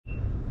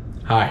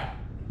Hi,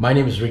 my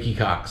name is Ricky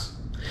Cox.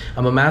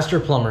 I'm a master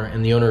plumber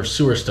and the owner of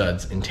Sewer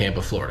Studs in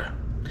Tampa, Florida.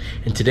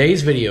 In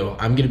today's video,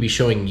 I'm going to be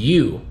showing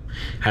you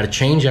how to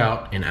change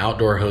out an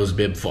outdoor hose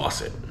bib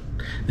faucet.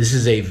 This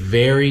is a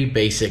very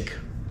basic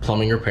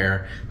plumbing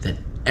repair that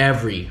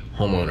every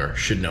homeowner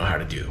should know how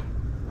to do.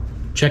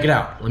 Check it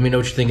out. Let me know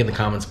what you think in the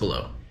comments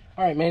below.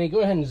 All right, Manny, go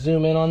ahead and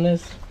zoom in on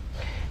this.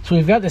 So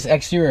we've got this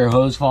exterior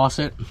hose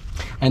faucet,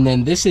 and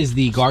then this is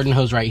the garden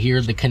hose right here.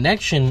 The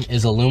connection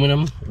is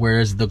aluminum,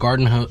 whereas the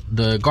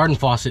garden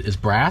faucet is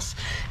brass.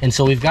 And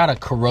so we've got a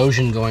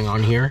corrosion going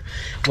on here.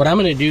 What I'm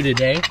gonna do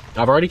today,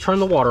 I've already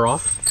turned the water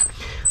off.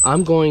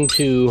 I'm going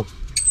to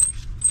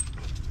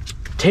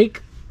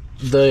take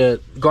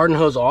the garden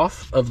hose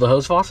off of the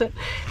hose faucet,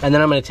 and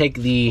then I'm gonna take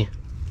the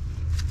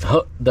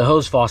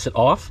hose faucet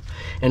off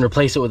and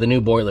replace it with a new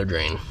boiler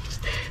drain.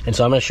 And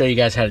so I'm gonna show you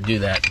guys how to do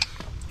that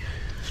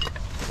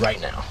right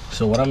now.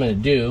 So what I'm going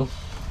to do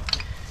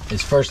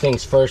is, first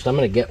things first, I'm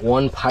going to get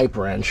one pipe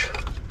wrench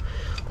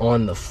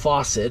on the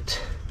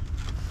faucet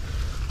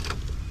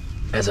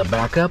as a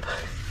backup,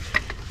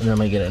 and then I'm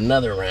going to get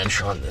another wrench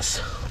on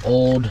this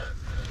old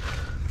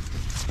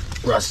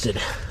rusted,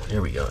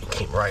 there we go, it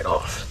came right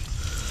off.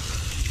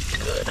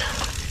 Good.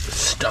 It's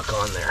stuck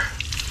on there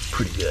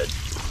pretty good.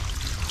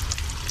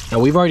 Now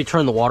we've already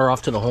turned the water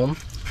off to the home,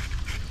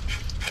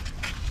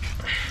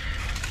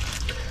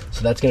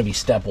 so that's going to be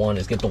step one,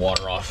 is get the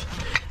water off.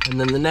 And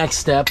then the next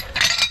step,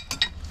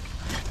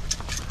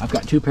 I've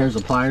got two pairs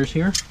of pliers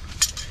here.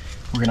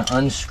 We're going to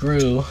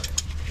unscrew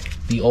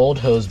the old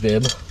hose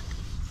bib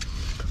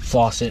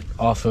faucet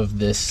off of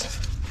this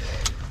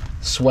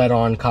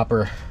sweat-on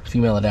copper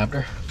female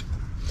adapter.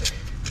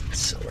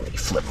 So let me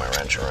flip my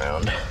wrench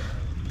around.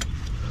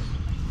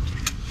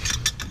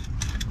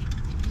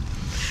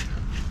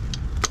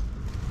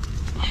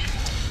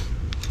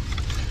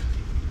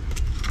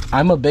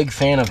 I'm a big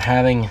fan of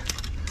having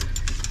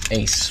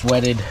a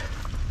sweated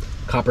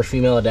copper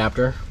female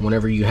adapter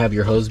whenever you have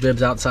your hose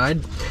bibs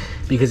outside,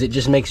 because it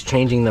just makes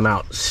changing them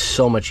out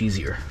so much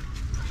easier.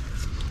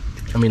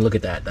 I mean, look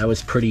at that. That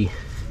was pretty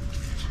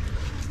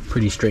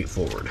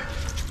straightforward.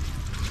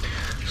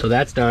 So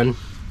that's done.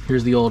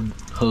 Here's the old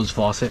hose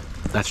faucet.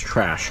 That's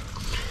trash.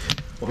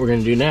 What we're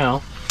gonna do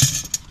now,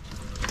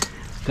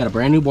 got a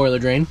brand new boiler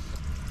drain.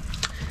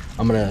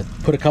 I'm gonna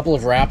put a couple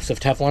of wraps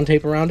of Teflon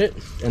tape around it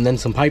and then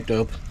some pipe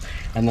dope,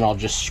 and then I'll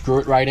just screw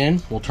it right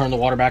in. We'll turn the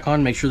water back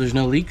on, make sure there's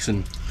no leaks,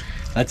 and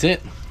that's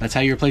it. That's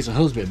how you replace a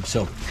hose bib.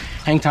 So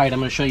hang tight, I'm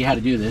gonna show you how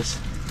to do this.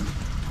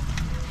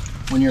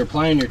 When you're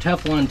applying your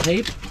Teflon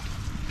tape,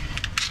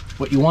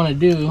 what you wanna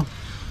do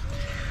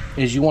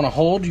is you wanna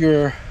hold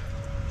your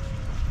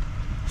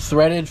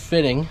threaded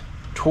fitting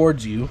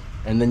towards you,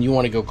 and then you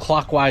wanna go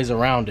clockwise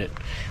around it.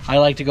 I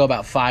like to go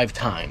about 5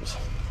 times.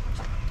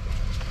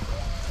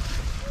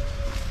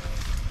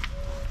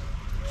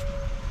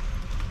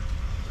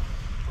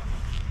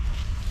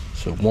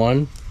 So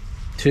 1,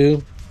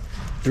 2,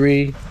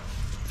 3,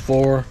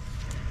 4,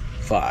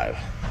 5.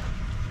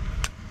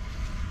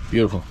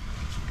 Beautiful.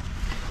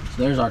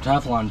 So there's our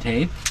Teflon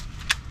tape.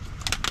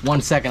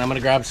 1 second, I'm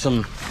gonna grab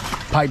some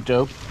pipe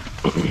dope.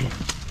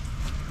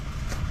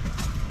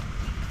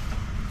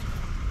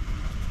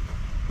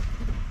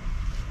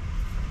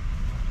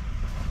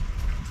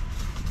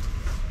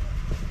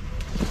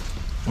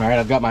 All right,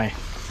 I've got my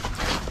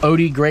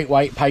OD Great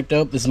White pipe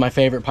dope. This is my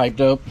favorite pipe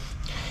dope.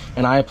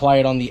 And I apply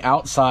it on the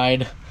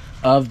outside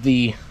of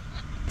the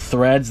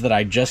threads that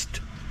I just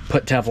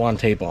put Teflon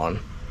tape on.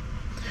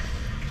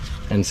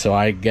 And so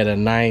I get a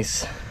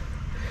nice,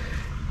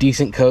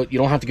 decent coat. You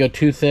don't have to go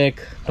too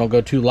thick, don't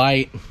go too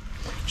light,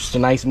 just a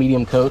nice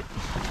medium coat.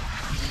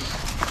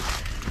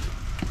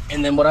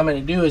 And then what I'm gonna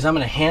do is I'm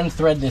gonna hand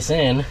thread this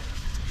in.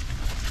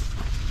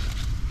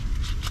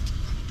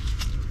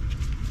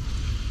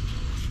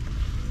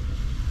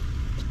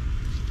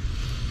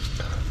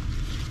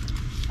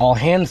 I'll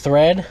hand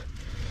thread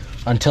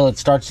until it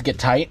starts to get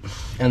tight,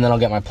 and then I'll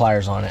get my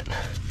pliers on it.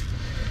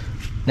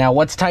 Now,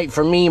 what's tight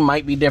for me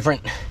might be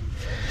different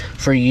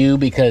for you,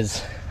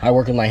 because I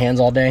work with my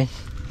hands all day.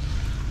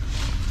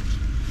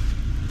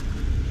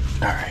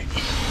 All right.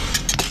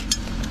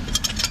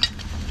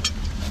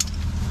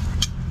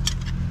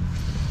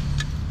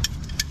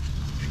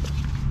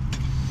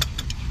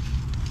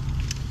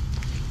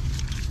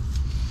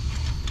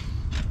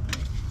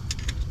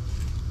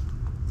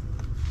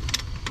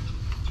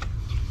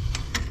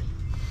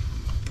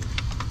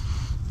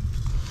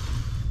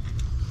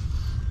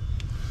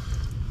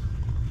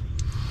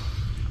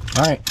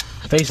 All right,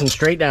 facing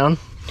straight down.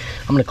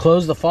 I'm gonna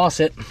close the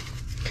faucet,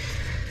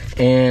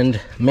 and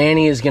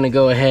Manny is gonna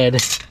go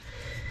ahead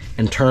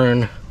and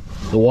turn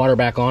the water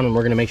back on, and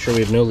we're gonna make sure we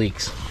have no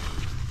leaks.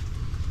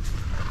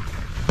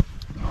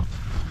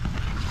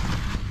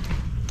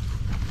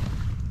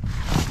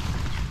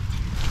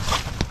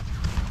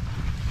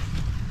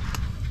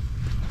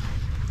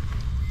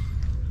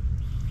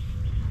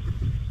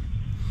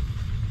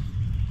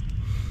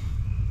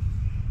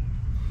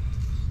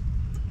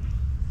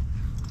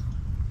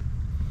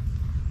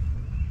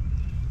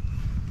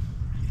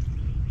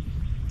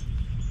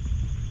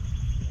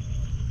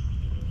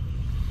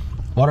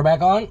 Water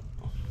back on.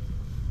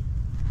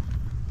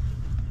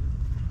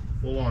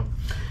 Full on.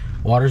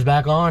 Water's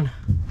back on.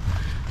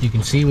 You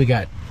can see we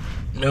got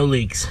no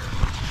leaks.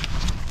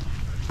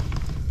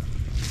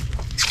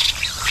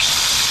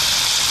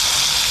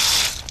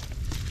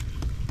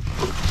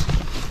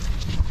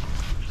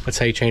 That's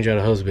how you change out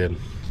a hose bib.